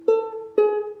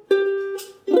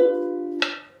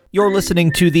You're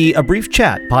listening to the A Brief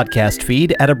Chat podcast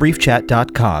feed at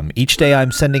abriefchat.com. Each day I'm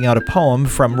sending out a poem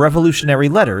from Revolutionary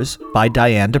Letters by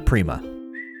Diane di Prima.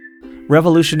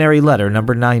 Revolutionary Letter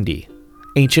number 90,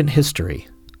 Ancient History.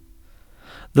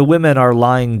 The women are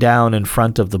lying down in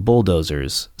front of the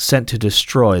bulldozers, sent to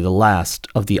destroy the last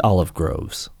of the olive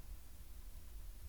groves.